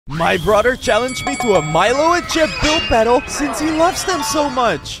My brother challenged me to a Milo and Chip build battle since he loves them so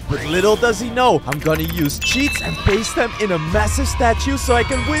much. But little does he know, I'm gonna use cheats and paste them in a massive statue so I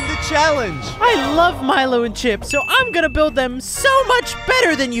can win the challenge. I love Milo and Chip, so I'm gonna build them so much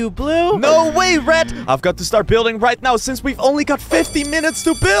better than you, Blue. No way, Red! I've got to start building right now since we've only got 50 minutes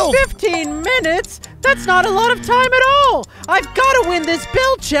to build. 15 minutes? That's not a lot of time at all. I've gotta win this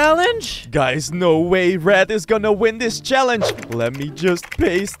build challenge. Guys, no way Red is gonna win this challenge. Let me just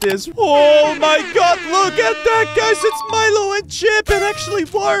paste this. Oh my god, look at that, guys. It's Milo and Chip. It actually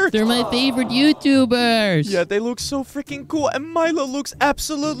worked. They're my favorite YouTubers. Yeah, they look so freaking cool. And Milo looks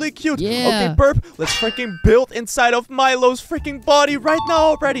absolutely cute. Yeah. Okay, Burp, let's freaking build inside of Milo's freaking body right now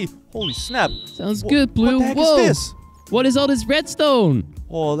already. Holy snap. Sounds good, Blue. What the heck Whoa. is this? What is all this redstone?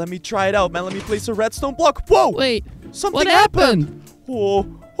 Oh, let me try it out, man. Let me place a redstone block. Whoa. Wait, Something what happened? Oh.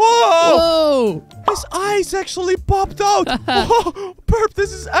 Whoa. Whoa! His eyes actually popped out. Oh, Burp,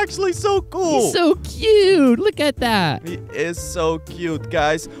 this is actually so cool. He's so cute. Look at that. He is so cute,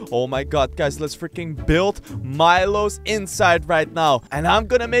 guys. Oh my god, guys, let's freaking build Milo's inside right now. And I'm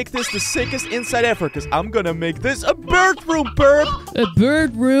gonna make this the sickest inside ever, because I'm gonna make this a bird room, Burp. A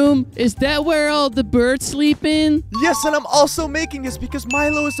bird room? Is that where all the birds sleep in? Yes, and I'm also making this because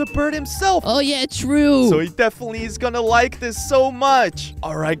Milo is a bird himself. Oh, yeah, true. So he definitely is gonna like this so much.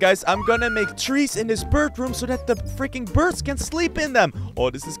 Alright, guys, I'm gonna make trees in this bird room so that the freaking birds can sleep in them. Oh,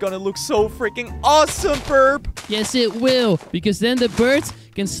 this is gonna look so freaking awesome, Burp. Yes, it will, because then the birds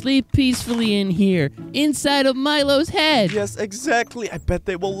can sleep peacefully in here, inside of Milo's head. Yes, exactly. I bet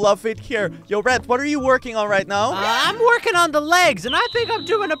they will love it here. Yo, Red, what are you working on right now? I'm working on the legs, and I think I'm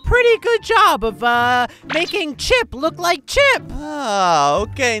doing a pretty good job of making Chip look like Chip. Ah,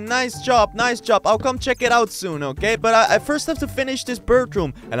 okay. Nice job. Nice job. I'll come check it out soon, okay? But I first have to finish this bird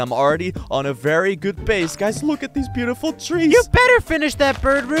room, and I'm already on a very good pace. Guys, look at these beautiful trees. You better finish that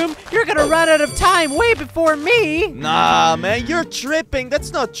bird room. You're gonna run out of time way before me. Nah, man, you're tripping.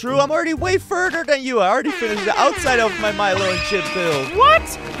 That's not true. I'm already way further than you. I already finished the outside of my Milo and Chip build. What?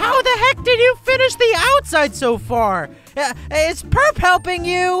 How the heck did you finish the outside so far? Is Perp helping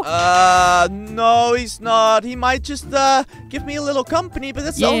you? No, he's not. He might just, give me a little company, but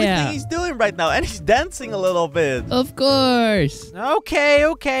that's the only thing he's doing right now. And he's dancing a little bit. Of course.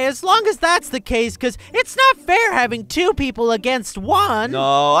 Okay. As long as that's the case, because it's not fair having two people against one.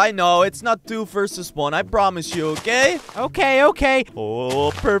 No, I know. It's not 2 versus 1. I promise you, okay? Okay.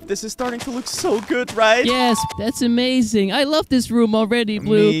 Oh, Perp, this is starting to look so good, right? Yes, that's amazing. I love this room already,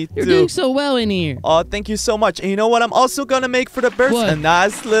 Blue. Me You're too. doing so well in here. Oh, thank you so much. And you know what I'm also gonna make for the birds? What? A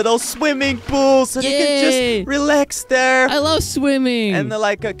nice little swimming pool so they can Yay. just relax there. I love swimming. And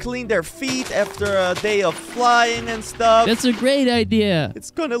clean their feet after a day of flying and stuff. That's a great idea. It's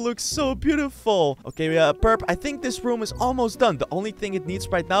gonna look so beautiful. Okay, Perp, I think this room is almost done. The only thing it needs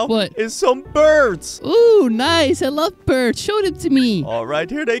right now is some birds. Ooh, nice. I love birds. Show them to me. All right,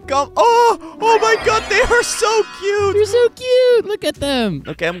 here they come. Oh my god, they are so cute. You're so cute. Look at them.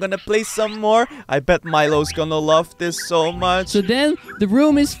 Okay, I'm gonna place some more. I bet Milo's gonna love this so much. So then the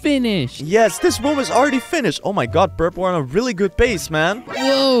room is finished. Yes, this room is already finished. Oh my god, Burp, we're on a really good pace, man.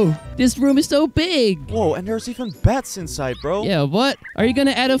 Whoa, this room is so big. Whoa, and there's even bats inside, bro. Yeah, what? Are you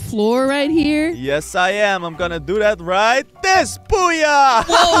gonna add a floor right here? Yes, I am. I'm gonna do that right this. Booyah!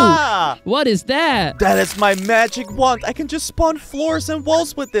 Whoa! What is that? That is my magic wand. I can just spawn floors and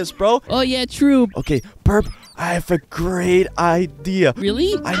walls with this, bro. Oh, yeah, true. Okay, Burp, I have a great idea.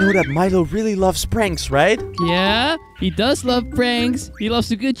 Really? I know that Milo really loves pranks, right? Yeah, he does love pranks. He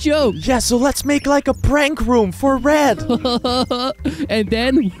loves a good joke. Yeah, so let's make like a prank room for Red. And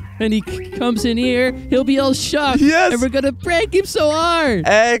then when he comes in here, he'll be all shocked. Yes. And we're gonna prank him so hard.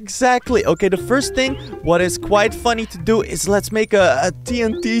 Exactly. Okay, the first thing, what is quite funny to do is let's make a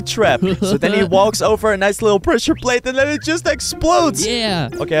TNT trap. So then he walks over a nice little pressure plate and then it just explodes. Yeah.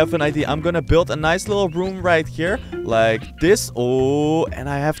 Okay, I have an idea. I'm gonna build a nice little room right here, like this. Oh, and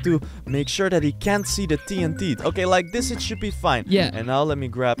I have to make sure that he can't see the TNT. Okay, like this, it should be fine. Yeah. And now let me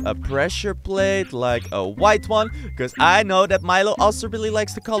grab a pressure plate, like a white one, because I know that Milo also really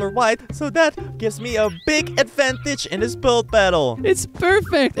likes the color white. So that gives me a big advantage in this build battle. It's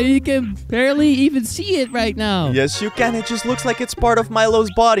perfect. And you can barely even see it right now. Yes, you can. It just looks like it's part of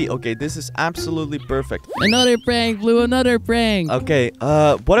Milo's body. Okay, this is absolutely perfect. Another prank, Blue. Another prank. Okay,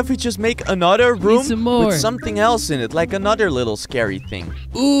 what if we just make another room some more. with something else in it, like another little scary thing?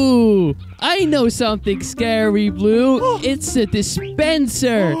 Ooh, I know something scary, Blue. It's a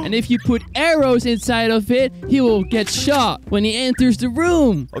dispenser. And if you put arrows inside of it, he will get shot when he enters the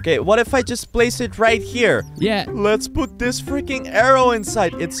room. Okay, what if I just place it right here? Yeah. Let's put this freaking arrow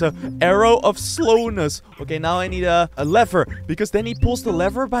inside. It's a arrow of slowness. Okay, now I need a lever, because then he pulls the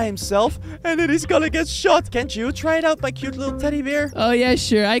lever by himself and then he's gonna get shot. Can't you try it out, my cute little teddy bear? Oh, yeah,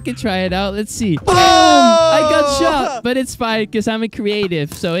 sure. I can try it out. Let's see. Oh! I got shot, but it's fine because I'm a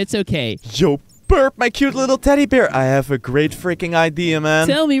creative, so it's okay. Yo, Burp, my cute little teddy bear. I have a great freaking idea, man.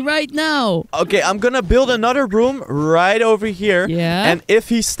 Tell me right now. Okay, I'm gonna build another room right over here. Yeah? And if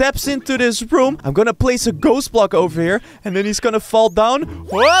he steps into this room, I'm gonna place a ghost block over here. And then he's gonna fall down.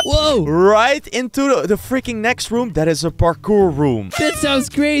 Whoop, Whoa! right into the freaking next room. That is a parkour room. That sounds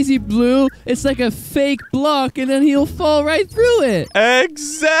crazy, Blue. It's like a fake block, and then he'll fall right through it.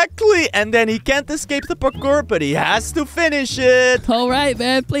 Exactly. And then he can't escape the parkour, but he has to finish it. All right,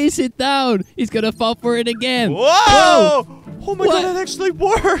 man. Place it down. He's gonna fall for it again. Whoa! Oh my What? god, it actually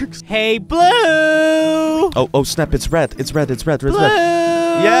works. Hey, Blue! Oh, snap. It's red. It's red. Blue!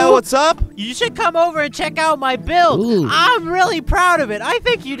 Yeah, what's up? You should come over and check out my build. Ooh. I'm really proud of it. I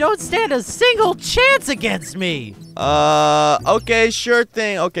think you don't stand a single chance against me. Okay, sure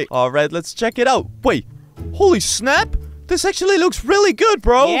thing. Okay, all right, let's check it out. Wait, holy snap. This actually looks really good,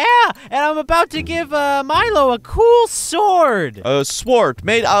 bro. Yeah, and I'm about to give Milo a cool sword. A sword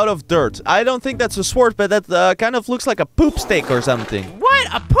made out of dirt. I don't think that's a sword, but that kind of looks like a poop stick or something.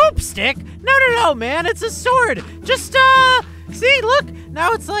 What? A poop stick? No, man. It's a sword. Just, see, look.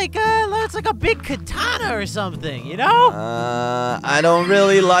 Now it's like a big katana or something, you know? I don't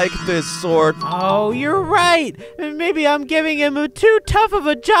really like this sword. Oh, you're right. Maybe I'm giving him too tough of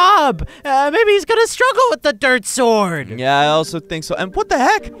a job. Maybe he's gonna struggle with the dirt sword. Yeah, I also think so. And what the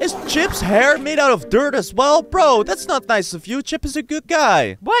heck? Is Chip's hair made out of dirt as well? Bro, that's not nice of you. Chip is a good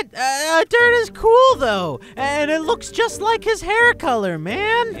guy. What? Dirt is cool, though. And it looks just like his hair color,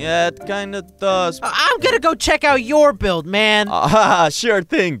 man. Yeah, it kind of does. I'm gonna go check out your build, man. Sure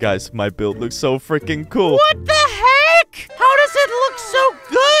thing, guys. My build looks so freaking cool. What the heck? How does it look so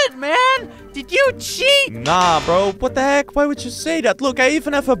good, man? Did you cheat? Nah, bro. What the heck? Why would you say that? Look, I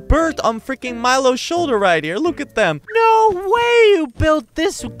even have a bird on freaking Milo's shoulder right here. Look at them. No way you built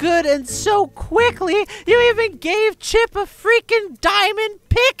this good and so quickly. You even gave Chip a freaking diamond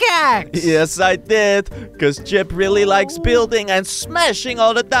pickaxe. Yes, I did. Because Chip really likes building and smashing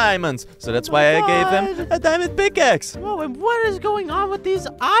all the diamonds. So that's why I gave him a diamond pickaxe. Oh, and what is going on with these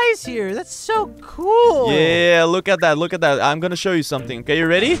eyes here? That's so cool. Yeah, look at that. Look at that. I'm going to show you something. Okay, you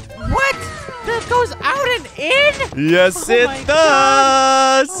ready? What? That goes out and in? Yes, Oh my it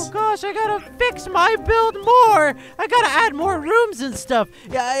does. Oh gosh, I gotta fix my build more. I gotta add more rooms and stuff.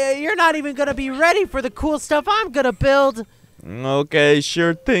 Yeah, you're not even gonna be ready for the cool stuff I'm gonna build. Okay,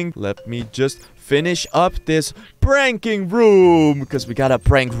 sure thing. Let me just finish up this pranking room. Because we gotta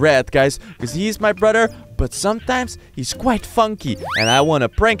prank Red, guys. Because he's my brother. But sometimes he's quite funky. And I want to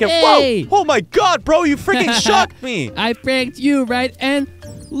prank him. Hey. Whoa! Oh my god, bro. You freaking shocked me. I pranked you, right? And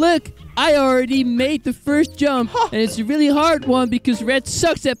look, I already made the first jump. And it's a really hard one because Red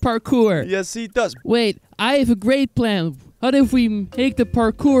sucks at parkour. Yes, he does. Wait, I have a great plan. What if we make the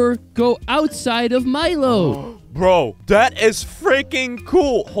parkour go outside of Milo? Bro, that is freaking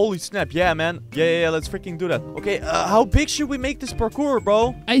cool. Holy snap. Yeah, man. Yeah, let's freaking do that. Okay, how big should we make this parkour,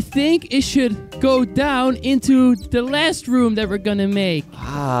 bro? I think it should go down into the last room that we're gonna make.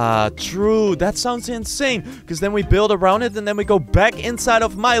 Ah, true. That sounds insane. Because then we build around it and then we go back inside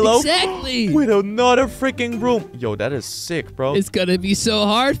of Milo. Exactly. With another freaking room. Yo, that is sick, bro. It's gonna be so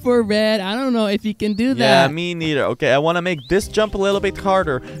hard for Red. I don't know if he can do Yeah, that. me neither. Okay, I want to make this jump a little bit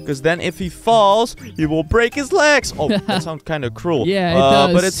harder. Because then if he falls, he will break his legs. Oh, that sounds kind of cruel. Yeah, it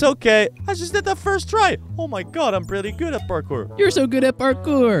does. But it's okay. I just did that first try. Oh my god, I'm pretty good at parkour. You're so good at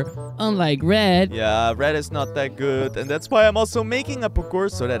parkour. Unlike Red. Yeah, Red is not that good. And that's why I'm also making a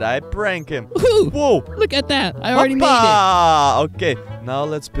parkour so that I prank him. Woohoo! Whoa. Look at that. I already made it. Hoppa! Okay, now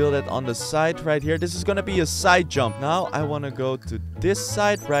let's build it on the side right here. This is going to be a side jump. Now I want to go to this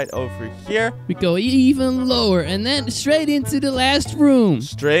side right over here. We go even lower and then straight into the last room.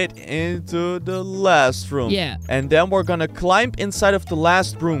 Straight into the last room. Yeah. And then we're gonna climb inside of the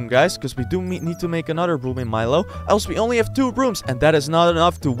last room, guys. Because we do need to make another room in Milo. Else we only have 2 rooms. And that is not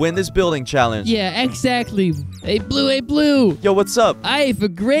enough to win this building challenge. Yeah, exactly. Hey, Blue. Yo, what's up? I have a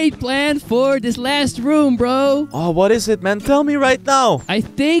great plan for this last room, bro. Oh, what is it, man? Tell me right now. I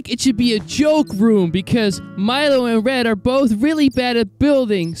think it should be a joke room because Milo and Red are both really bad at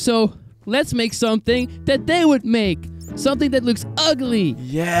building. So let's make something that they would make. Something that looks ugly.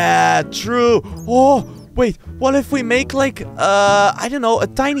 Yeah, true. Oh, Wait, what if we make like, I don't know, a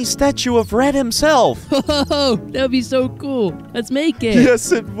tiny statue of Red himself? Oh, that would be so cool. Let's make it.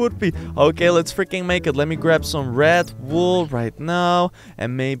 Yes, it would be. Okay, let's freaking make it. Let me grab some red wool right now.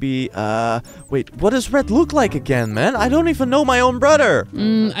 And maybe, wait, what does Red look like again, man? I don't even know my own brother.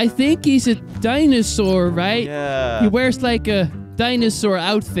 I think he's a dinosaur, right? Yeah. He wears like a dinosaur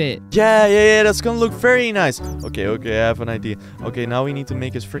outfit. Yeah, that's gonna look very nice. Okay, I have an idea. Okay, now we need to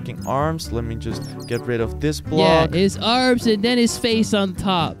make his freaking arms. Let me just get rid of this block. Yeah, his arms and then his face on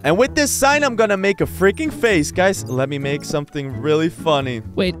top. And with this sign, I'm gonna make a freaking face. Guys, let me make something really funny.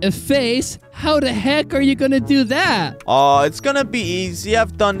 Wait, a face? How the heck are you gonna do that? Oh, it's gonna be easy.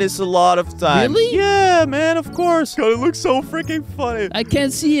 I've done this a lot of times. Really? Yeah, man, of course. It's gonna look so freaking funny. I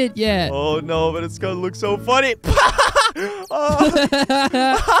can't see it yet. Oh, no, but it's gonna look so funny. Oh,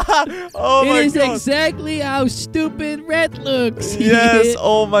 oh my It is God. exactly how stupid Red looks. Yes,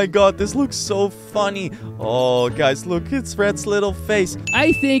 oh my God, this looks so funny. Oh, guys, look, it's Red's little face.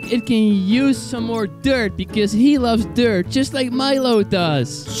 I think it can use some more dirt because he loves dirt, just like Milo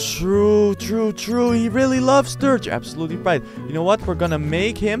does. True. He really loves dirt. You're absolutely right. You know what? We're gonna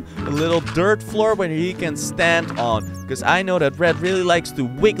make him a little dirt floor where he can stand on. Because I know that Red really likes to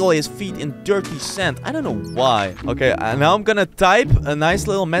wiggle his feet in dirty sand. I don't know why. Okay, now I'm gonna type a nice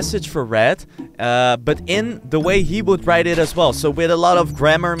little message for Red. But in the way he would write it as well. So with a lot of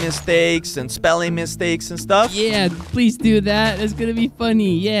grammar mistakes and spelling mistakes and stuff. Yeah, please do that. It's gonna be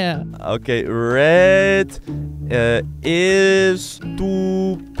funny. Yeah. Okay, Red is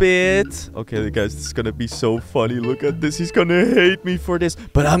stupid. Okay, guys, this is gonna be so funny. Look at this. He's gonna hate me for this.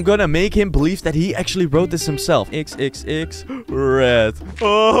 But I'm gonna make him believe that he actually wrote this himself. XXX Red.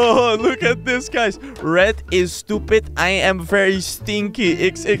 Oh, look at this, guys. Red is stupid. I am very stinky.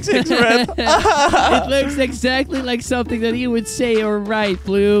 XXX Red. It looks exactly like something that he would say or write,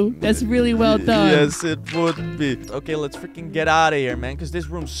 Blue. That's really well done. Yes, it would be. Okay, let's freaking get out of here, man, because this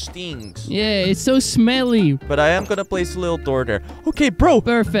room stinks. Yeah, it's so smelly. But I am gonna place a little door there. Okay, bro.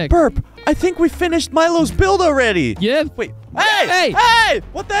 Perfect. Burp. I think we finished Milo's build already. Yep. Wait. Hey!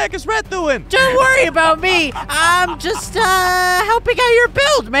 What the heck is Red doing? Don't worry about me. I'm just helping out your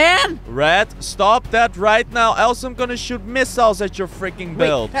build, man. Red, stop that right now, else I'm gonna shoot missiles at your freaking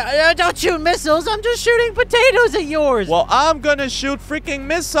build. Wait, don't shoot missiles. I'm just shooting potatoes at yours. Well, I'm gonna shoot freaking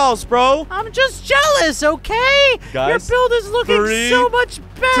missiles, bro. I'm just jealous, okay? Guys, your build is looking 3, so much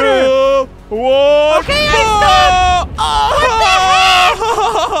better. 2, 1. Okay, I stopped.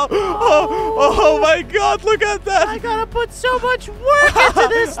 Oh my God, look at that. I gotta put so much work into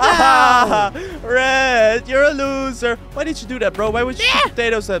this now. Red, you're a loser. Why did you do that, bro? Why would you shoot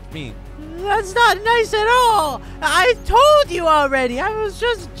potatoes at me? That's not nice at all. I told you already. I was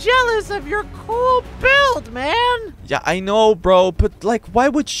just jealous of your cool build, man. Yeah, I know, bro, but like, why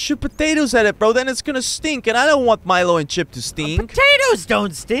would you shoot potatoes at it, bro? Then it's gonna stink, and I don't want Milo and Chip to stink. Potatoes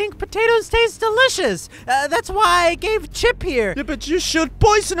don't stink. Potatoes taste delicious. That's why I gave Chip here. Yeah, but you shoot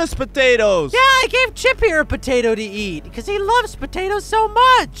poisonous potatoes. Yeah, I gave Chip here a potato to eat because he loves potatoes so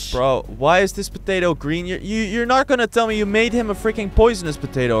much. Bro, why is this potato green? You're not gonna tell me you made him a freaking poisonous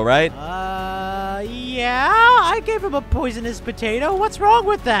potato, right? Yeah, I gave him a poisonous potato. What's wrong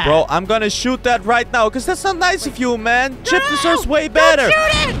with that? Bro, I'm gonna shoot that right now, because that's not nice of you, man. Chip deserves way Don't better.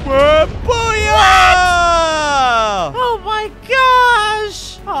 shoot it! Booyah! Oh my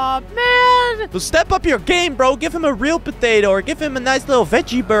gosh! Oh man! So step up your game, bro. Give him a real potato, or give him a nice little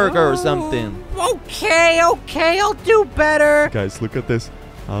veggie burger or something. Okay, I'll do better. Guys, look at this.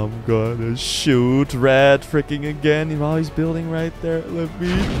 I'm gonna shoot Red freaking again while he's building right there. Let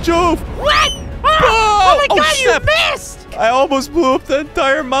me jump. What? Oh my God, snap. you missed! I almost blew up the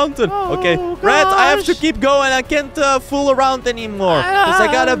entire mountain. Oh, Okay, Red, I have to gosh. keep going. I can't fool around anymore, because I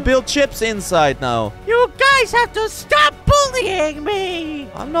gotta build chips inside now. You guys have to stop bullying me.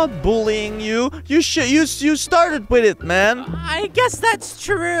 I'm not bullying you. You started with it, man. I guess that's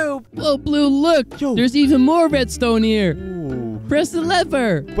true. Whoa, Blue, look. Yo. There's even more redstone here. Ooh. Press the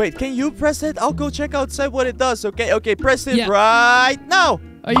lever. Wait, can you press it? I'll go check outside what it does, okay? Okay, press it Yeah. right now.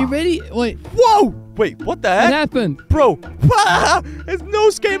 Are you ready? Wait, Whoa! Wait, what the what heck? happened? Bro, his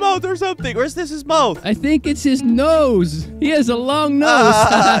nose came out or something. Or is this his mouth? I think it's his nose. He has a long nose.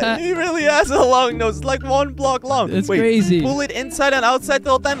 He really has a long nose. It's like 1 block long. That's Wait, crazy. Pull it inside and outside the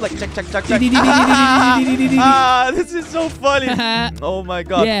whole time. Like, check. This is so funny. Oh my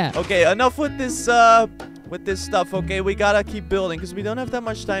God. Yeah. Okay, enough with this with this stuff, okay? We gotta keep building because we don't have that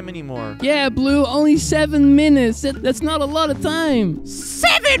much time anymore. Yeah, Blue, only 7 minutes. That's not a lot of time.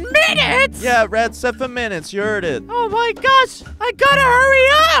 7 minutes? Yeah, Red, 7 minutes. You heard it. Oh my gosh, I gotta hurry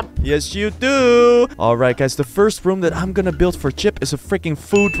up. Yes, you do. All right, guys, the first room that I'm gonna build for Chip is a freaking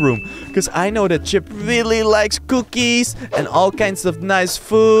food room because I know that Chip really likes cookies and all kinds of nice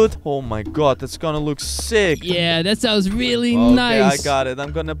food. Oh my god, that's gonna look sick. Yeah, that sounds really Okay, nice. I got it.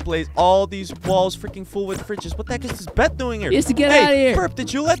 I'm gonna place all these walls freaking full with fridges. What the heck is this bed doing here? Yes, to get hey, out of here. Burp,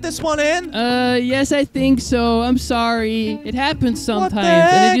 did you let this one in? Yes, I think so. I'm sorry. It happens sometimes, and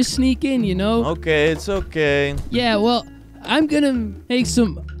heck? they just sneak in, you know? Okay, it's okay. Yeah, well, I'm gonna make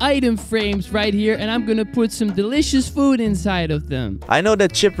some item frames right here, and I'm gonna put some delicious food inside of them. I know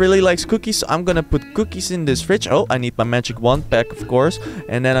that Chip really likes cookies, so I'm gonna put cookies in this fridge. Oh, I need my magic wand back, of course.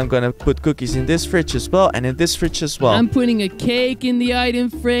 And then I'm gonna put cookies in this fridge as well, and in this fridge as well. I'm putting a cake in the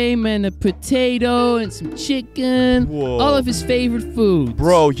item frame, and a potato, and some chicken. Whoa. All of his favorite foods.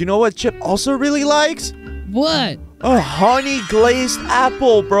 Bro, you know what Chip also really likes? What? A honey glazed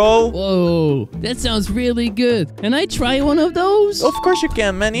apple, bro. Whoa, that sounds really good. Can I try one of those? Of course you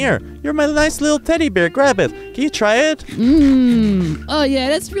can, man. Here, you're my nice little teddy bear. Grab it. Can you try it? Oh yeah,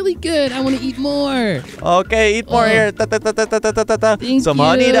 that's really good. I want to eat more. Okay, eat more Oh. here. Ta, ta, ta, ta, ta, ta, ta, ta. Thank Some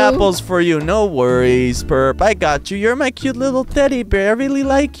honeyed you. apples for you. No worries, Perp. I got you. You're my cute little teddy bear. I really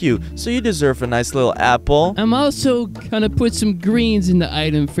like you. So you deserve a nice little apple. I'm also gonna put some greens in the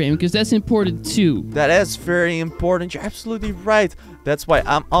item frame because that's important too. That is very important. You're absolutely right. That's why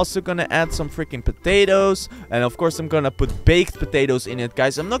I'm also gonna add some freaking potatoes. And of course, I'm gonna put baked potatoes in it,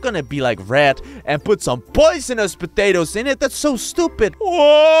 guys. I'm not gonna be like Red and put some poisonous potatoes in it. That's so stupid.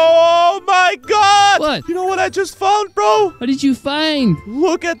 Oh my god! What? You know what I just found, bro? What did you find?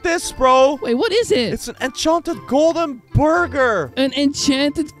 Look at this, bro. Wait, what is it? It's an enchanted golden burger. An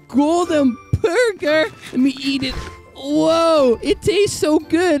enchanted golden burger. Let me eat it. Whoa, it tastes so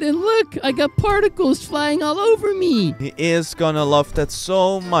good. And look, I got particles flying all over me. He is gonna love that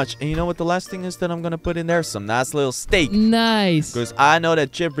so much. And you know what the last thing is that I'm gonna put in there? Some nice little steak. Nice. Because I know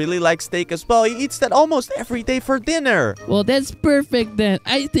that Chip really likes steak as well. He eats that almost every day for dinner. Well, that's perfect then.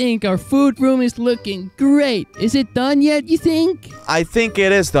 I think our food room is looking great. Is it done yet, you think? I think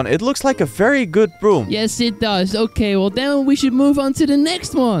it is done. It looks like a very good room. Yes, it does. Okay, well then we should move on to the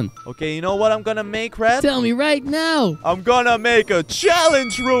next one. Okay, you know what I'm gonna make, Red? Tell me right now. I'm gonna make a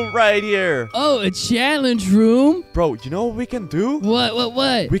challenge room right here. Oh, a challenge room? Bro, you know what we can do?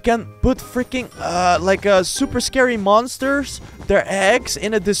 What? We can put freaking, like, super scary monsters, their eggs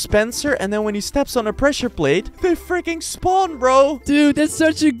in a dispenser, and then when he steps on a pressure plate, they freaking spawn, bro. Dude, that's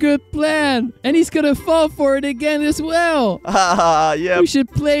such a good plan. And he's gonna fall for it again as well. Haha, yeah. We should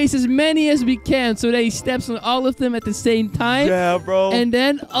place as many as we can so that he steps on all of them at the same time. Yeah, bro. And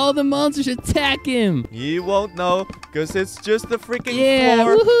then all the monsters attack him. He won't know, because it's just the freaking Yeah,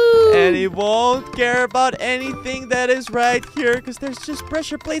 floor. woohoo! And he won't care about anything that is right here, because there's just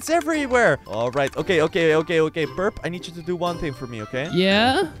pressure plates everywhere. All right, okay. Burp, I need you to do one thing for me, okay?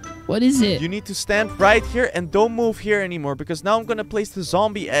 Yeah? What is it? You need to stand right here and don't move here anymore, because now I'm gonna place the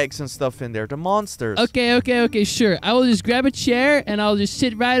zombie eggs and stuff in there, the monsters. Okay, sure. I will just grab a chair and I'll just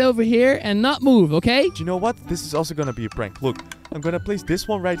sit right over here and not move, okay? Do you know what? This is also gonna be a prank. Look, I'm gonna place this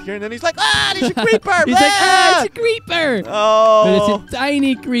one right here, and then he's like, ah, there's a creeper! He's like, ah, it's a creeper! Oh. But it's a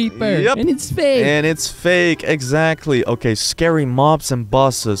tiny creeper. Yep. And it's fake. And it's fake, exactly. Okay, scary mobs and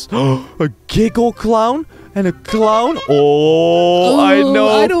bosses. A giggle clown and a clown. Oh, I know.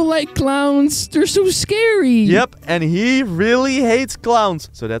 I don't like clowns. They're so scary. Yep, and he really hates clowns.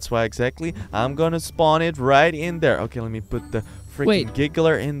 So that's why exactly I'm gonna spawn it right in there. Okay, let me put the freaking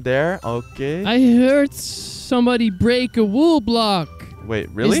giggler in there. Okay. I heard somebody break a wool block. Wait,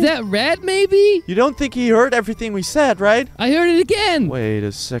 really? Is that Red, maybe? You don't think he heard everything we said, right? I heard it again. Wait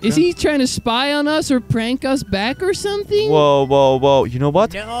a second. Is he trying to spy on us or prank us back or something? Whoa. You know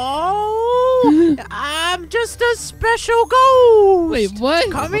what? No, I'm just a special ghost. Wait, what?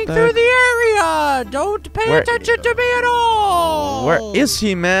 Coming What the through heck? the area. Don't pay attention to me at all. Where is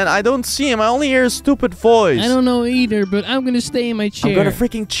he, man? I don't see him. I only hear his stupid voice. I don't know either, but I'm gonna stay in my chair. I'm gonna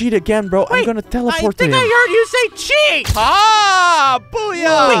freaking cheat again, bro. I'm Wait, gonna teleport to I think him. I heard you say cheat. Ah!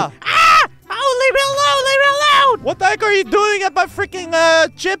 Booyah! Wait. Ah! Oh, leave me alone. Leave me alone. What the heck are you doing at my freaking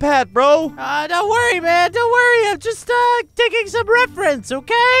chip hat, bro? Don't worry, man. Don't worry. I'm just taking some reference,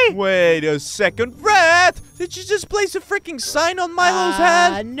 okay? Wait a second. Red! Did you just place a freaking sign on Milo's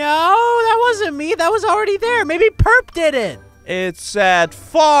head? No, that wasn't me. That was already there. Maybe Perp did it. It said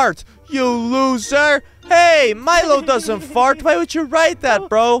fart. You loser. Hey, Milo doesn't fart. Why would you write that,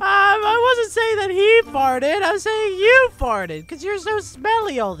 bro? I wasn't saying that he farted. I was saying you farted because you're so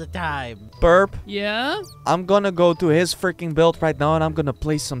smelly all the time. Burp. Yeah? I'm gonna go to his freaking build right now and I'm gonna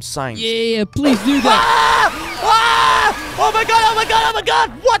play some signs. Yeah, please do that. Oh my god, oh my god, oh my god!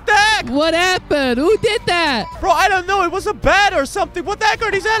 What the heck? What happened? Who did that? Bro, I don't know. It was a bat or something. What the heck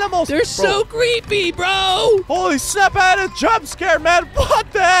are these animals? They're so creepy, bro. Holy snap, I had a jump scare, man.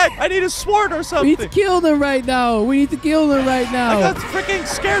 What the heck? I need a sword or We something. need to kill them right now. We need to kill them right I now. got freaking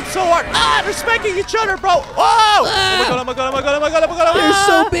scared so hard. They're smacking each other, bro. Whoa! Oh my god, oh my god, oh my god, oh my god, oh my god. They're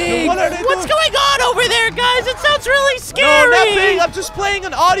so big. What are they What's doing? going on over there, guys? It sounds really No, scary. nothing. I'm just playing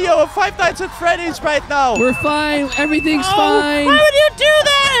an audio of Five Nights at Freddy's right now. We're fine. Everything's fine. Why would you do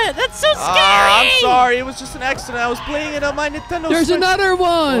that? That's so scary. I'm sorry. It was just an accident. I was playing it on my Nintendo There's Switch. another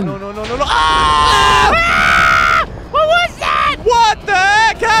one. No. What was that? What the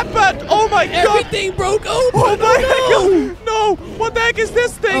heck happened? Oh my god. Everything broke open. What the Oh, heck? No. What the heck is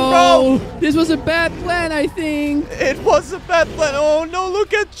this thing, Oh, bro? this was a bad plan, I think. It was a bad plan. Oh no,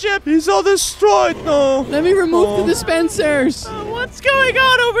 look at Chip. He's all destroyed. No. Let me remove the dispensers. What's going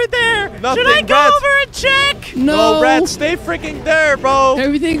on over there? Nothing, Should I go rats. over and check? No. Rat, stay freaking there, bro.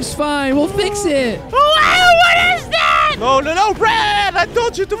 Everything's fine. We'll fix it. What is that? No, Rat! I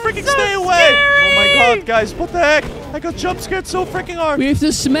told you to freaking So stay away. scary. Oh my god, guys, what the heck? I got jump scared so freaking hard. We have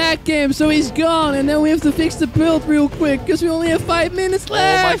to smack him so he's gone, and then we have to fix the build real quick because we only have 5 minutes Oh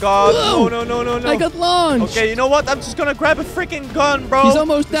left. my god, Whoa. no. I got launched. Okay, you know what? I'm just gonna grab a freaking gun, bro. He's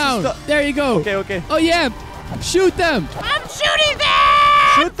almost This is down. the- There you go. Okay. Oh, yeah. Shoot them. I'm shooting them.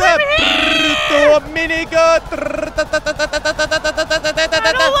 Shoot them! To a minigun!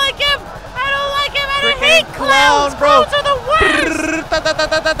 I don't like him. I Freaking hate clowns. clown, bro. Clowns are the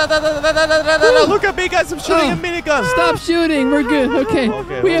worst. Look at me, guys. I'm shooting a minigun. Stop shooting. We're good. Okay.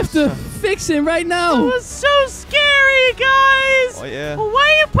 Okay, We well, have to fix him right now. It was so scary, guys. Oh, yeah. Well, why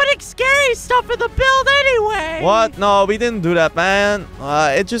are you putting scary stuff in the build anyway? What? No, we didn't do that, man.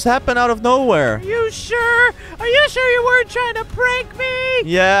 It just happened out of nowhere. Are you sure? Are you sure you weren't trying to prank me?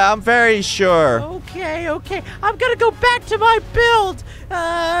 Yeah, I'm very sure. Okay. I'm gonna go back to my build.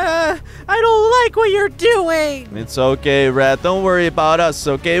 I don't like what you're doing. It's okay, Rat. Don't worry about us,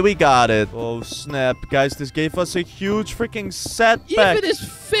 okay? We got it. Oh, snap. Guys, this gave us a huge freaking setback. Even his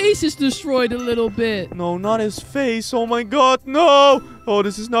face is destroyed a little bit. No, not his face. Oh my god, no! Oh,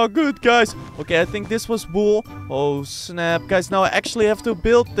 this is not good, guys. Okay, I think this was bull. Oh, snap. Guys, now I actually have to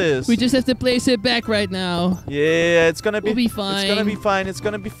build this. We just have to place it back right now. Yeah, it's gonna be... We'll be fine. It's gonna be fine. It's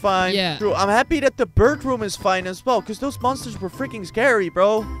gonna be fine. Yeah. True. I'm happy that the bird room is fine as well, because those monsters were freaking scary,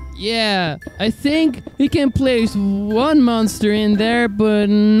 bro. Yeah, I think we can place one monster in there, but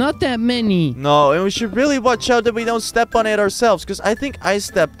not that many. No, and we should really watch out that we don't step on it ourselves, because I think I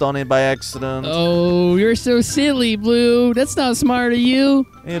stepped on it by accident. Oh, you're so silly, Blue. That's not smart of you.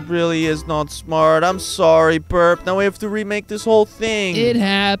 It really is not smart. I'm sorry, Burp. Now we have to remake this whole thing. It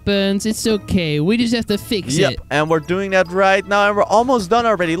happens. It's okay. We just have to fix it. And we're doing that right now, and we're almost done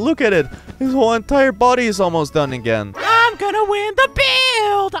already. Look at it. His whole entire body is almost done again. I'm gonna win the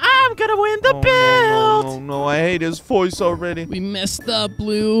build. I'm gonna win the build. No, I hate his voice already. We messed up,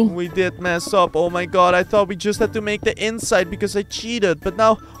 Blue. We did mess up. Oh my god, I thought we just had to make the inside because I cheated. But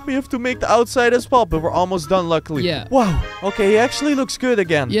now we have to make the outside as well. But we're almost done, luckily. Yeah. Wow. Okay, he actually looks good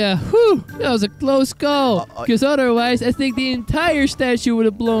again. Yeah, whew, that was a close call. Because otherwise, I think the entire statue would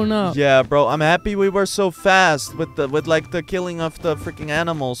have blown up. Yeah, bro, I'm happy we were so fast with the killing of the freaking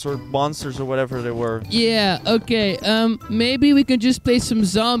animals or monsters or whatever they were. Yeah, okay. Maybe we can just place some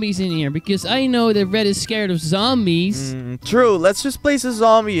zombies in here because I know that Red is scared of zombies. True. Let's just place a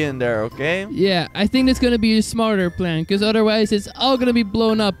zombie in there, okay? Yeah, I think that's gonna be a smarter plan because otherwise it's all gonna be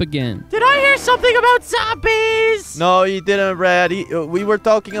blown up again. Did I hear something about zombies? No, you didn't, Red. We were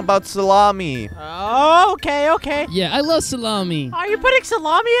talking about salami. Oh, okay. Yeah, I love salami. Are you putting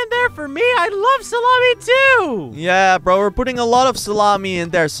salami in there for me? I love salami too. Yeah, bro, we're putting a lot of salami in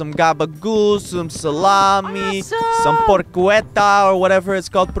there. Some gabagool, some salami, Awesome. some porcueta or whatever it's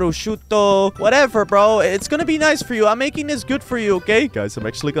called, prosciutto. Whatever, bro. It's gonna be nice for you. I'm making this good for you, okay? Guys, I'm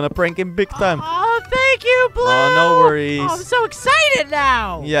actually gonna prank him big time. Oh, thank you, Blue. Oh, no worries. Oh, I'm so excited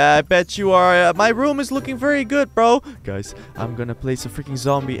now. Yeah, I bet you are. My room is looking very good, bro. Guys, I'm gonna place a freaking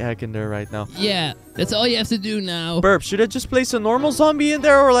zombie egg in there right now. Yeah, that's all you have to do now. Burp, should I just place a normal zombie in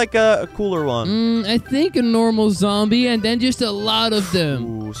there or like a cooler one? I think a normal zombie and then just a lot of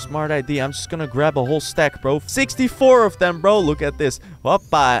them. Ooh, Ooh, smart idea. I'm just gonna grab a whole stack, bro. 64 of them, bro. Look at this.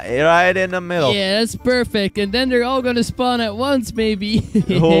 Hoppa, right in the middle. Yeah, that's perfect. And then they're all gonna spawn at once, maybe.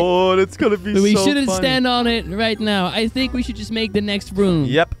 Oh, that's gonna be But we so shouldn't funny. stand on it right now. I think we should just make the next room.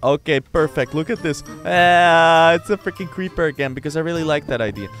 Yep. Okay, perfect. Look at this. It's a freaking creeper again because I really like that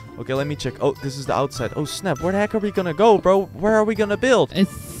idea. Okay, let me check. Oh, this is the outside. Oh, snap. Where the heck are we gonna go, bro? Where are we gonna build? I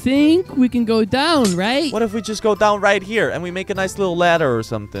think we can go down, right? What if we just go down right here and we make a nice little ladder or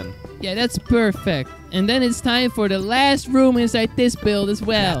something? Yeah, that's perfect. And then it's time for the last room inside this build as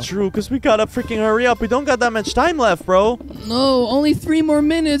well. Yeah, true, because we gotta freaking hurry up. We don't got that much time left, bro. No, only 3 more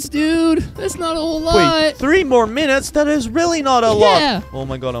minutes, dude. That's not a whole lot. Wait, 3 more minutes? That is really not a Yeah. lot. Oh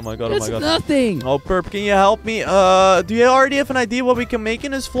my god, oh my god, That's oh my god. nothing. Oh, Perp, can you help me? Do you already have an idea what we can make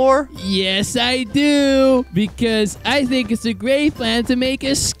in this floor? Yes, I do. Because I think it's a great plan to make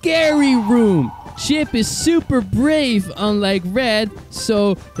a scary room. Chip is super brave, unlike Red,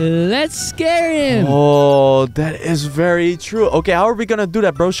 so let's scare him. Oh, that is very true. Okay, how are we gonna do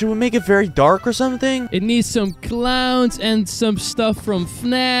that, bro? Should we make it very dark or something? It needs some clowns and some stuff from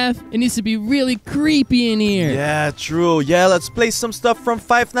FNAF. It needs to be really creepy in here. Yeah, true. Yeah, let's play some stuff from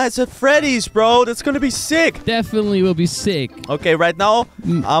Five Nights at Freddy's, bro. That's gonna be sick. Definitely will be sick. Okay, right now,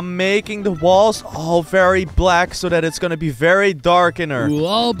 I'm making the walls all very black so that it's gonna be very dark in her. Ooh,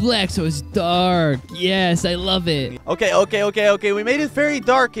 all black, so it's dark. Yes, I love it. Okay. We made it very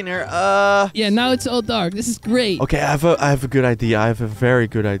dark in here. Yeah, now it's all dark. This is great. Okay, I have a good idea. I have a very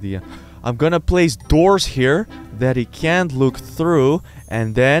good idea. I'm gonna place doors here that he can't look through,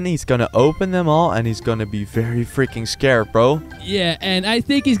 and then he's gonna open them all, and he's gonna be very freaking scared, bro. Yeah, and I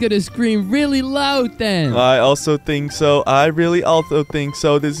think he's gonna scream really loud then. I also think so. I really also think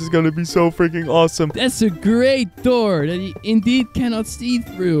so. This is gonna be so freaking awesome. That's a great door that he indeed cannot see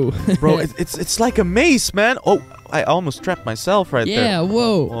through. Bro, it's like a maze, man. Oh, I almost trapped myself right there. Yeah,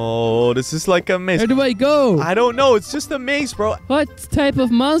 whoa. Oh, this is like a maze. Where do I go? I don't know. It's just a maze, bro. What type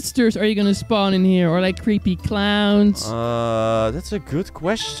of monsters are you gonna spawn in here? Or like creepy clowns? That's a good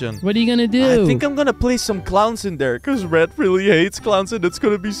question. What are you gonna do? I think I'm gonna place some clowns in there, because Red really hates clowns, and it's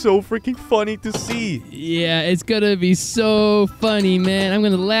gonna be so freaking funny to see. Yeah, it's gonna be so funny, man. I'm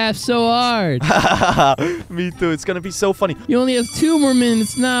gonna laugh so hard. Me too. It's gonna be so funny. You only have 2 more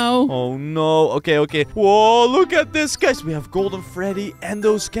minutes now. Oh no. Okay. Whoa, look at this, guys. We have Golden Freddy,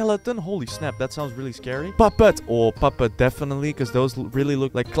 Endoskeleton. Holy snap, that sounds really scary. Puppet. Oh, Puppet, definitely, because those really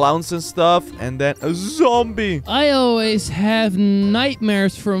look like clowns and stuff. And then a zombie. I always have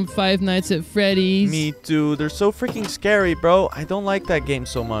nightmares from Five Nights at Freddy's. Me too. They're so freaking scary, bro. I don't like that game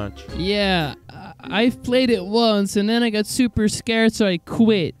so much. Yeah, I've played it once and then I got super scared, so I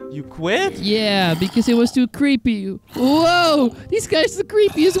quit. You quit? Yeah, because it was too creepy. Whoa, these guys are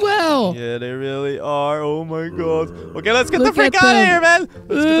creepy as well. Yeah, they really are. Oh my god. Okay, let's get Look the freak at out of them. here, man.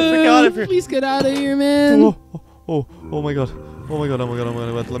 Let's get the freak out of here. Please get out of here, man. Oh my god. Oh my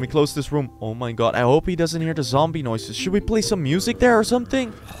god. Let me close this room. Oh my god. I hope he doesn't hear the zombie noises. Should we play some music there or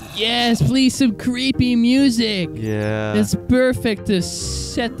something? Yes, please, some creepy music. Yeah. That's perfect to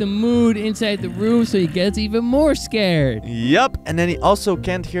set the mood inside the room so he gets even more scared. Yep. And then he also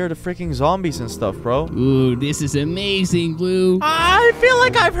can't hear the freaking zombies and stuff, bro. Ooh, this is amazing, Blue. I feel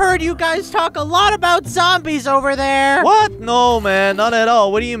like I've heard you guys talk a lot about zombies over there. What? No, man. Not at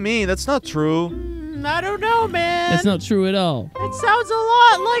all. What do you mean? That's not true. I don't know, man. That's not true at all. It sounds a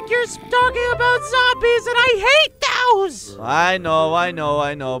lot like you're talking about zombies, and I hate those. I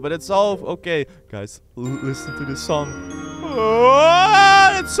know. But it's all okay. Guys, listen to this song.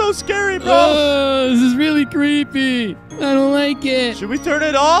 Oh, it's so scary, bro. Oh, this is really creepy. I don't like it. Should we turn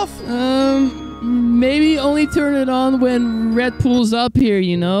it off? Maybe only turn it on when Red pulls up here,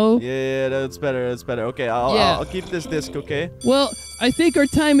 you know? Yeah, that's better. Okay, I'll keep this disc, okay? Well, I think our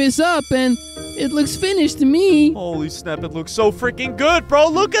time is up, and it looks finished to me. Holy snap, it looks so freaking good, bro.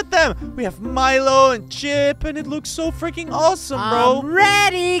 Look at them. We have Milo and Chip, and it looks so freaking awesome, bro. I'm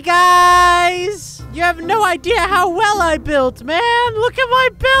ready, guys. You have no idea how well I built, man. Look at my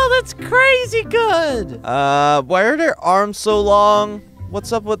build. It's crazy good. Why are their arms so long?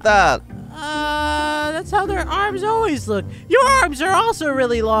 What's up with that? That's how their arms always look. Your arms are also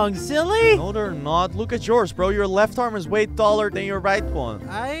really long, silly. No, they're not. Look at yours, bro. Your left arm is way taller than your right one.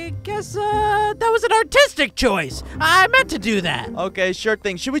 I guess, that was an artistic choice. I meant to do that. Okay, sure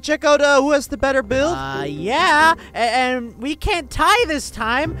thing. Should we check out, who has the better build? Yeah. And we can't tie this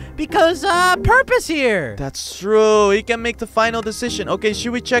time because, Purpose here. That's true. He can make the final decision. Okay,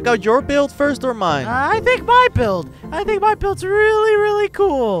 should we check out your build first or mine? I think my build's really, really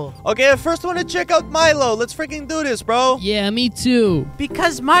cool. Okay, I first want to check out my Milo. Let's freaking do this, bro. Yeah, me too.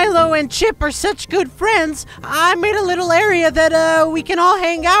 Because Milo and Chip are such good friends, I made a little area that we can all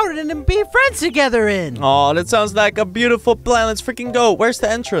hang out in and be friends together in. Oh, that sounds like a beautiful plan. Let's freaking go. Where's the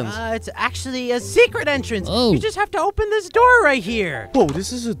entrance? It's actually a secret entrance. Oh. You just have to open this door right here. Whoa,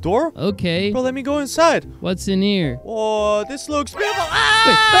 this is a door? Okay. Bro, let me go inside. What's in here? Oh, this looks beautiful.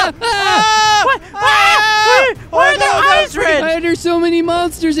 What? Why are their eyes red? Why are there so many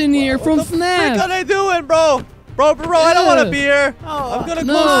monsters in here from What are FNAF? they doing, bro? Bro, I don't want to be here. Oh, I'm gonna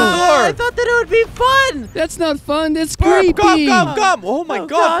no. close the I door. thought that it would be fun. That's not fun. That's Burp, creepy. come. Oh my Oh,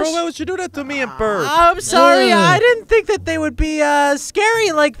 god, bro, gosh. why would you do that to me and Burp? I'm sorry. Ugh. I didn't think that they would be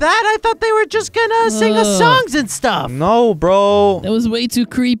scary like that. I thought they were just gonna sing us Ugh. songs and stuff. No, bro. That was way too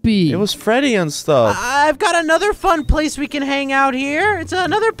creepy. It was Freddy and stuff. I've got another fun place we can hang out here. It's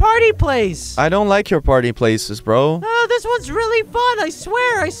another party place. I don't like your party places, bro. Oh, this one's really fun. I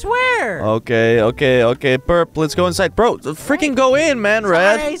swear. Okay. Burp, let's go inside. Bro, freaking go in, man,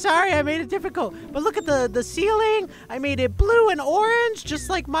 Red. Sorry, I made it difficult. But look at the ceiling. I made it blue and orange, just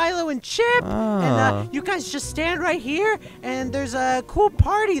like Milo and Chip. Ah. And you guys just stand right here, and there's a cool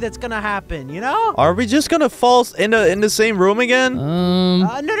party that's gonna happen. You know? Are we just gonna fall in the same room again?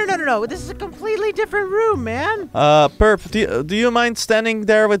 No. This is a completely different room, man. Burp, do you mind standing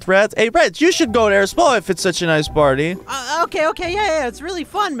there with Red? Hey, Red, you should go there as well if it's such a nice party. Okay, yeah, it's really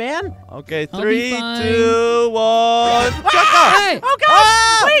fun, man. Okay, I'll be 3, fine. 2, 1. Hey! Oh gosh!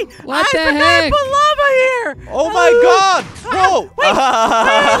 Ah! Wait! What I the forgot heck? to put lava here! Oh my god! Bro!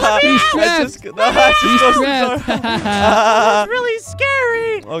 He's I trapped. just closed the door. It's really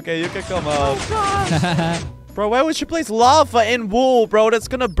scary! Okay, you can come out. Oh gosh! Bro, why would you place lava in wool, bro? That's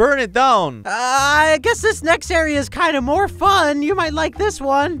gonna burn it down. I guess this next area is kind of more fun. You might like this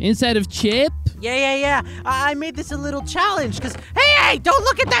one. Inside of Chip? Yeah. I made this a little challenge because, hey, don't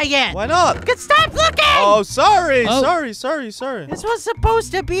look at that yet. Why not? Stop looking! Oh, sorry. Oh. Sorry. This was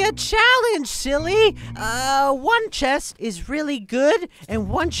supposed to be a challenge, silly. One chest is really good and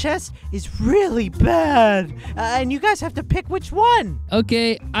one chest is really bad. And you guys have to pick which one.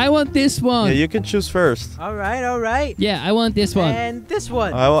 Okay, I want this one. Yeah, you can choose first. All right. Yeah, I want this one. And this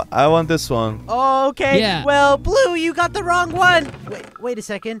one. I want this one. Okay. Yeah. Well, Blue, you got the wrong one. Wait a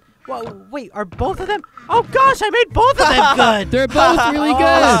second. Whoa, wait, are both of them? Oh gosh, I made both of them good. They're both really Oh,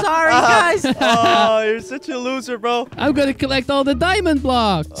 good. sorry, guys. Oh, you're such a loser, bro. I'm gonna collect all the diamond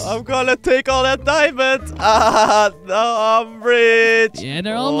blocks. I'm gonna take all that diamond. Now I'm rich. Yeah,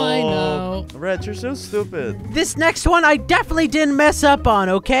 they're all mine now. Red, you're so stupid. This next one I definitely didn't mess up on,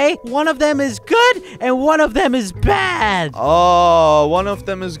 okay? One of them is good and one of them is bad. Oh, one of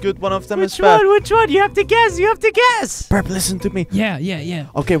them is good, one of them is Which bad. one? Which one? You have to guess. Burp, listen to me. Yeah.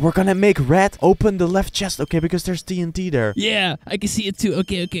 Okay, we're gonna make Red open the left chest, okay? Because there's TNT there. Yeah, I can see it too.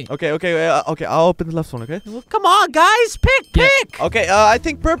 Okay. Okay, I'll open the left one, okay? Well, come on, guys. Pick. Okay, I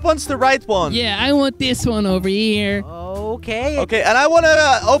think Burp wants the right one. Yeah, I want this one over here. Okay. Okay, and I want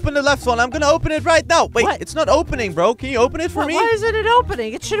to open the left one. I'm gonna open it right now. Wait, What? it's not opening, bro. Can you open it for me? Why isn't it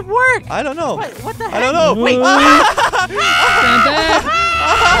opening? It should work. I don't know. What the heck? I don't know. Wait. Stand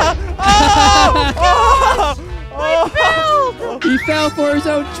back. He fell for his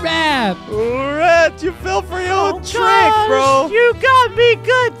own trap. Red, you fell for your own trick, Gosh, bro. You got me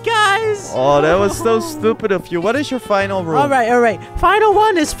good, guys. Oh, that was so stupid of you. What is your final room? All right. Final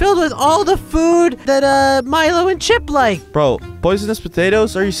one is filled with all the food that Milo and Chip like. Bro, poisonous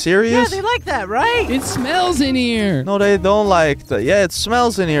potatoes? Are you Yeah, serious? they like that, right? It smells in here. No, they don't like that. Yeah, it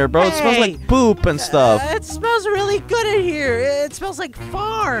smells in here, bro. It smells Hey. like poop and stuff. It smells really good in here. It smells like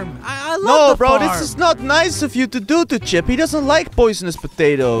farm. I love No, the bro, farm. this is not nice of you to do to Chip. He doesn't like poisonous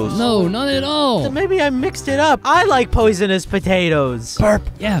potatoes. No, not at all. Maybe I mixed it up. I like poisonous potatoes. Burp.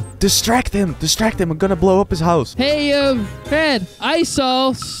 Yeah. Distract him. I'm gonna blow up his house. Hey, Fred, I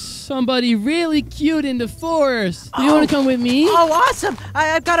saw somebody really cute in the forest. Do you want to come with me? Oh, awesome.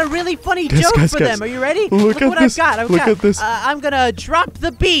 I've got a really funny Guys, joke guys, for guys. them. Are you ready? Look at what this. I've got. Look at this. I'm going to drop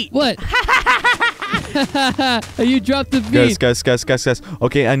the beat. What? You dropped the beat. Guys.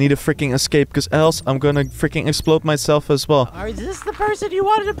 Okay, I need a freaking escape because else I'm gonna freaking explode myself as well. Is this the person you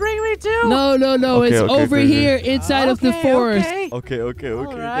wanted to bring me to? No. Okay, It's okay, over okay. here inside of the forest. Okay. Okay.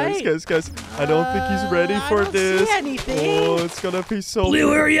 Alright. Guys. I don't think he's ready I for don't this. see anything. Oh, it's gonna be so.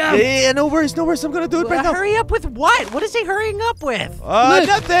 Blue, hurry up. Yeah, no worries. I'm gonna do it right now. Hurry up with what? What is he hurrying up with? Look.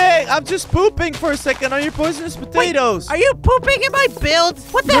 Nothing. I'm just pooping for a second on your poisonous potatoes. Are you pooping in my build?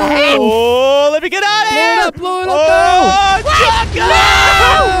 What the heck? Oh, let me get out of here. Blow it up, Oh, What? Chuck,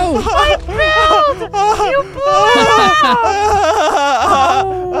 No! My build! You blew it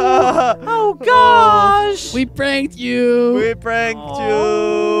up! Oh gosh! We pranked you. We pranked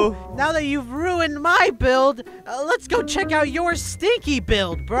Oh. you. Now that you've ruined my my build. Let's go check out your stinky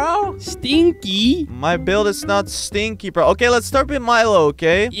build, bro. Stinky? My build is not stinky, bro. Okay, let's start with Milo,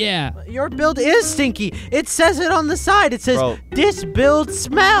 okay? Yeah. Your build is stinky. It says it on the side. It says, Bro. this build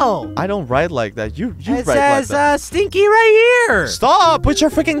smell. I don't write like that. You It write like that. says, stinky right here. Stop with your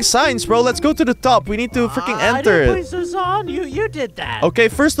freaking signs, bro. Let's go to the top. We need to freaking I enter didn't it. place those on. You did that. Okay,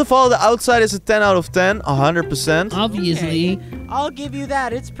 first of all, the outside is a 10 out of 10. 100%. Obviously. Okay, I'll give you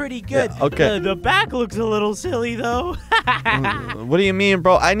that. It's pretty good. Yeah, okay. The back looks a little silly, though. What do you mean,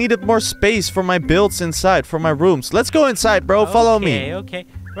 bro? I needed more space for my builds inside, for my rooms. Let's go inside, bro. Follow me. Okay.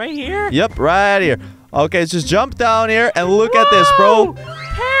 Right here? Yep, right here. Okay, just jump down here and look at this, bro.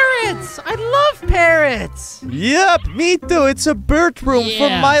 Parrots! I love parrots! Yep, me too. It's a bird room for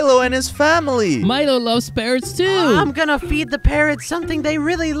Yeah. Milo and his family. Milo loves parrots too. I'm gonna feed the parrots something they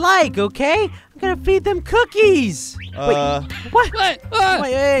really like, okay? I'm gonna feed them cookies. What? What? Wait,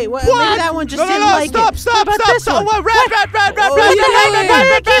 What? maybe that one just No, no, didn't no, like stop, it. stop, What about stop, this stop. one? What? Red. Oh, What are you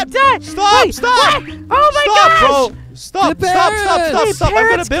I doing? keep dying. Stop, Wait, stop. what? Oh my Stop, gosh! bro. Stop. The I'm Wait, gonna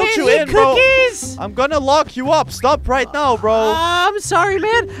parrots build can't you eat in, bro. cookies? I'm gonna lock you up. Stop right now, bro. I'm sorry,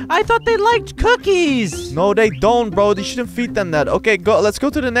 man. I thought they liked cookies. No, they don't, bro. They shouldn't feed them that. Okay, go. Let's go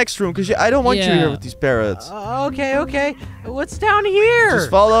to the next room, because I don't want you Yeah. here with these parrots. Okay. What's down here? Just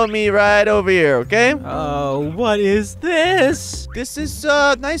follow me right over here, okay? What is this? This is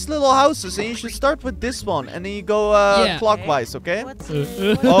nice little houses, and you should start with this one, and then you go Yeah. clockwise, okay? What's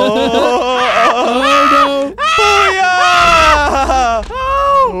Oh, Booyah!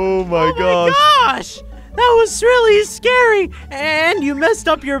 Oh my gosh. gosh! That was really scary. And you messed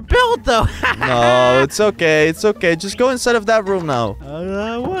up your build, though. No, it's okay. It's okay. Just go inside of that room now.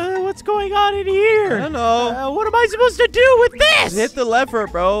 What's going on in here? I don't know. What am I supposed to do with this? Just hit the lever,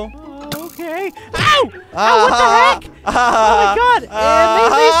 bro. Okay. Ow! Ow, what the heck? Oh my god. It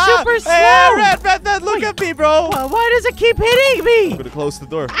made me super slow. Hey, Red, look at me, bro. Why does it keep hitting me? I'm gonna close the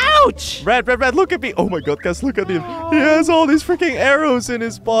door. Ouch! Red, look at me. Oh my god, guys, look at him. He has all these freaking arrows in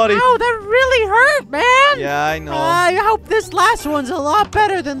his body. Ow, that really hurt, man. Yeah, I know. I hope this last one's a lot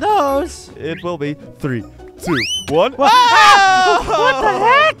better than those. It will be 3, 2, 1. What the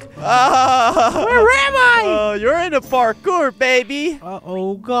heck? Where am I? You're in a parkour, baby.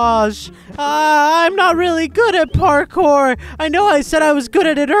 Oh gosh. I'm not really good at parkour. I know I said I was good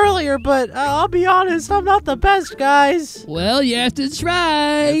at it earlier, but I'll be honest, I'm not the best, guys. Well, you have to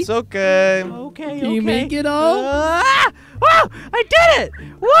try. It's okay. Okay. Can you make it all? Whoa! I did it!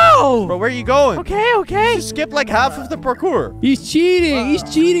 Whoa! Bro, where are you going? Okay. You skipped like half of the parkour. He's cheating. He's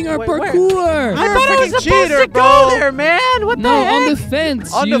cheating our wait, where? parkour. I You're a thought I was freaking supposed cheater, to go bro. there, man. What the No, heck? on the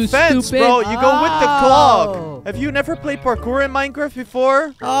fence. On you the fence, stupid. bro. You go with the Oh. clock. Have you never played parkour in Minecraft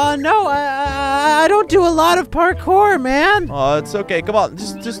before? No, I don't do a lot of parkour, man. Oh, it's okay. Come on.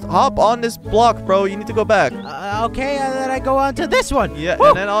 Just hop on this block, bro. You need to go back. Okay, and then I go on to this one. Yeah, Woo!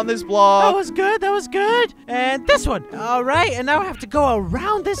 and then on this That block. was good. And this one. All right, and now I have to go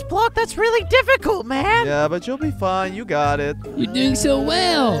around this block. That's really difficult, man. Yeah, but you'll be fine. You got it. You're doing so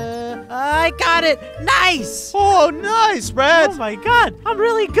well. I got it. Nice. Oh, nice, Red. Oh my god, I'm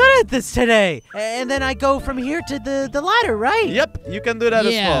really good at this today. And then I go from here to the ladder, right? Yep, you can do that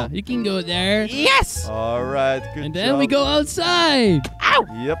as Yeah, well. you can go there. Yes. All right, good And then we go outside. Ow!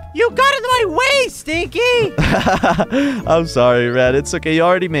 Yep. You got in my way, Stinky. I'm sorry, Red. It's okay. You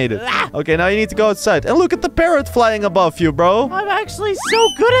already made it. Okay, now you need to go outside. And look at the parrot flying above you, bro. I'm actually so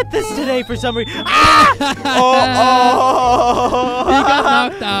good at this today for some reason. Ah! Oh, He got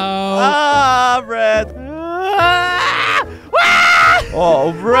knocked out. Ah, Red. Ah! Ah!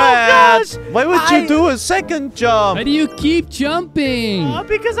 Oh, Red. gosh. Why would you do a second jump? Why do you keep jumping?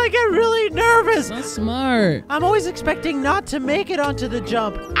 Because I get really nervous. Not smart. I'm always expecting not to make it onto the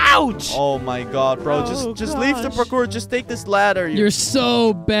jump. Ouch! Oh my god, bro. Oh, Just leave the gosh. parkour. Just take this ladder. You're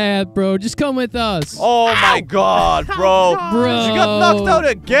so bad, bro. Just come with us. Oh my god, bro. gosh. Bro. You got knocked out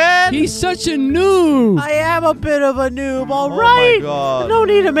again? He's such a noob. I am a bit of a noob, all Oh right? my god. No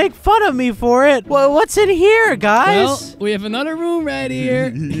need to make fun of me for it. Well, what's in here, Well, guys? we have another room right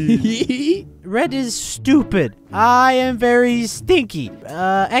here. Red is stupid. I am very stinky.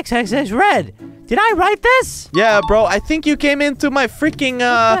 XXX Red. Did I write this? Yeah, bro. I think you came into my freaking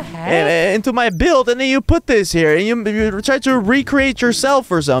the heck? into my build, and then you put this here, and you tried to recreate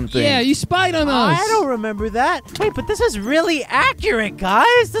yourself or something. Yeah, you spied on us. I don't remember that. Wait, but this is really accurate,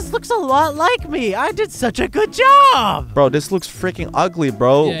 guys. This looks a lot like me. I did such a good job. Bro, this looks freaking ugly,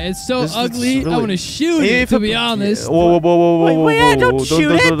 bro. Yeah, it's so This looks ugly. I really- want to shoot it, to be honest. Whoa, Wait, don't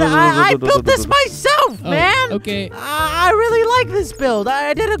shoot it. I built this myself, Oh, man. okay. I really like this build.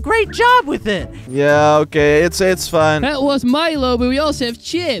 I did a great job with it. Yeah, okay, it's fine. That was Milo, but we also have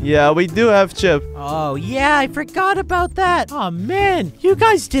Chip. Yeah, we do have Chip. Oh, yeah, I forgot about that. Oh, man, you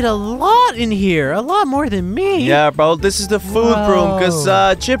guys did a lot in here. A lot more than me. Yeah, bro, this is the food room because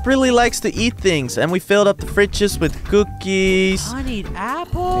Whoa. Chip really likes to eat things. And we filled up the fridges with cookies, Honeyed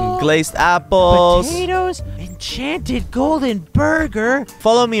apple. glazed apples. Potatoes. Enchanted golden burger.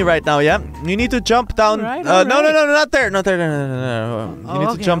 Follow me right now, yeah? You need to jump down. Alright, No, alright. no, not there. Not there. No. You Oh, need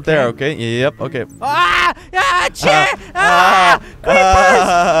okay, to jump okay. there, okay? Yep, okay. Ah! Ah! Chair! Ah!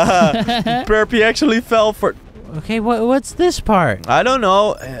 Burpee actually fell for... Okay, what's this part? I don't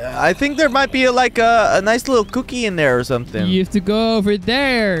know. I think there might be like a nice little cookie in there or something. You have to go over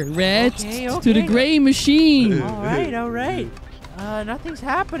there, Red, Okay, to okay. the gray machine. All right. Nothing's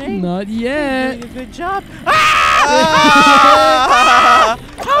happening. Not You're yet. doing a good job. Ah!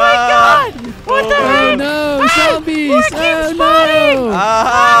 Oh my God! What the Oh heck? no, Ah! zombies! More keep Oh spawning! no!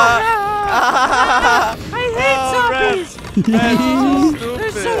 I hate zombies. That's so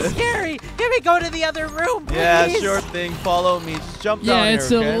They're so stupid. scary. Can we go to the other room, please? Yeah, sure thing. Follow me. Just jump down Yeah, here,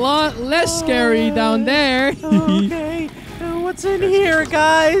 it's okay? a lot less scary down there. Okay. What's in here,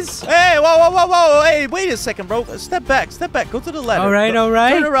 guys? Hey, whoa. Hey, wait a second, bro. Step back. Go to the ladder. All right.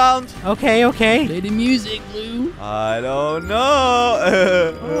 Turn around. Okay. Play the music, Blue. I don't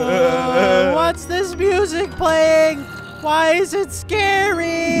know. What's this music playing? Why is it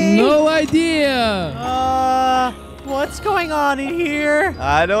scary? No idea. What's going on in here?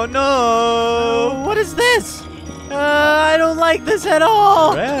 I don't know. What is this? I don't like this at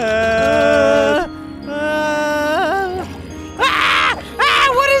all. Red.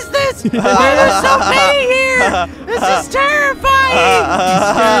 What is this? There's so many here. This is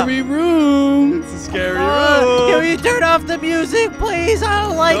terrifying. Scary room. It's a scary Can room. we turn off the music, please? I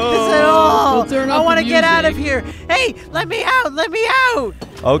don't like this at No. all. We'll turn I off want the to get out of music. here. Hey, let me out.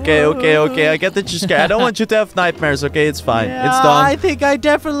 Okay. I get that you're scared. I don't want you to have nightmares, okay? It's fine. Yeah, It's I done. think I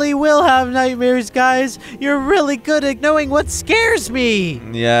definitely will have nightmares, guys. You're really good at knowing what scares me.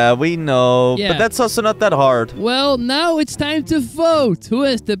 Yeah, we know. Yeah. But that's also not that hard. Well, now it's time to vote. Who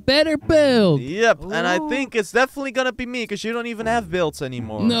has the better build? Yep, and I Ooh. think it's definitely gonna be me because you don't even have builds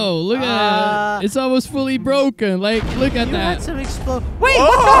anymore. No, look at that. It's almost fully broken. Like, look at You had that. some explode. Wait,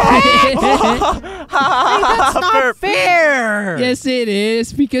 what the heck? That's not Burp. fair. Yes, it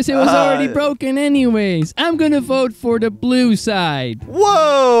is, because it was already broken anyways. I'm gonna vote for the blue side.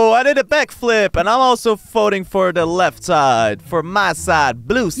 Whoa! I did a backflip, and I'm also voting for the left side, for my side,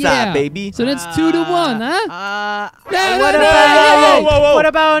 blue side, Yeah. baby. So that's 2-1, huh? No, What no, about? whoa. What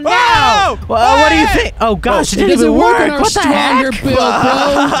about now? Whoa! Well, what do you Hey! think? Oh gosh, it It didn't doesn't even work work. on our What the stronger heck? build,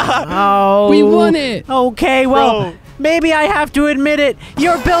 bro. Oh, We won it. Okay, well, Bro. maybe I have to admit it.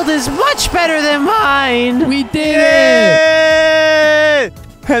 Your build is much better than mine. We did it. Yay!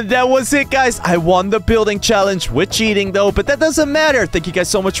 And that was it, guys. I won the building challenge with cheating, though, but that doesn't matter. Thank you guys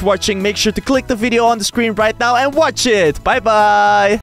so much for watching. Make sure to click the video on the screen right now and watch it. Bye-bye.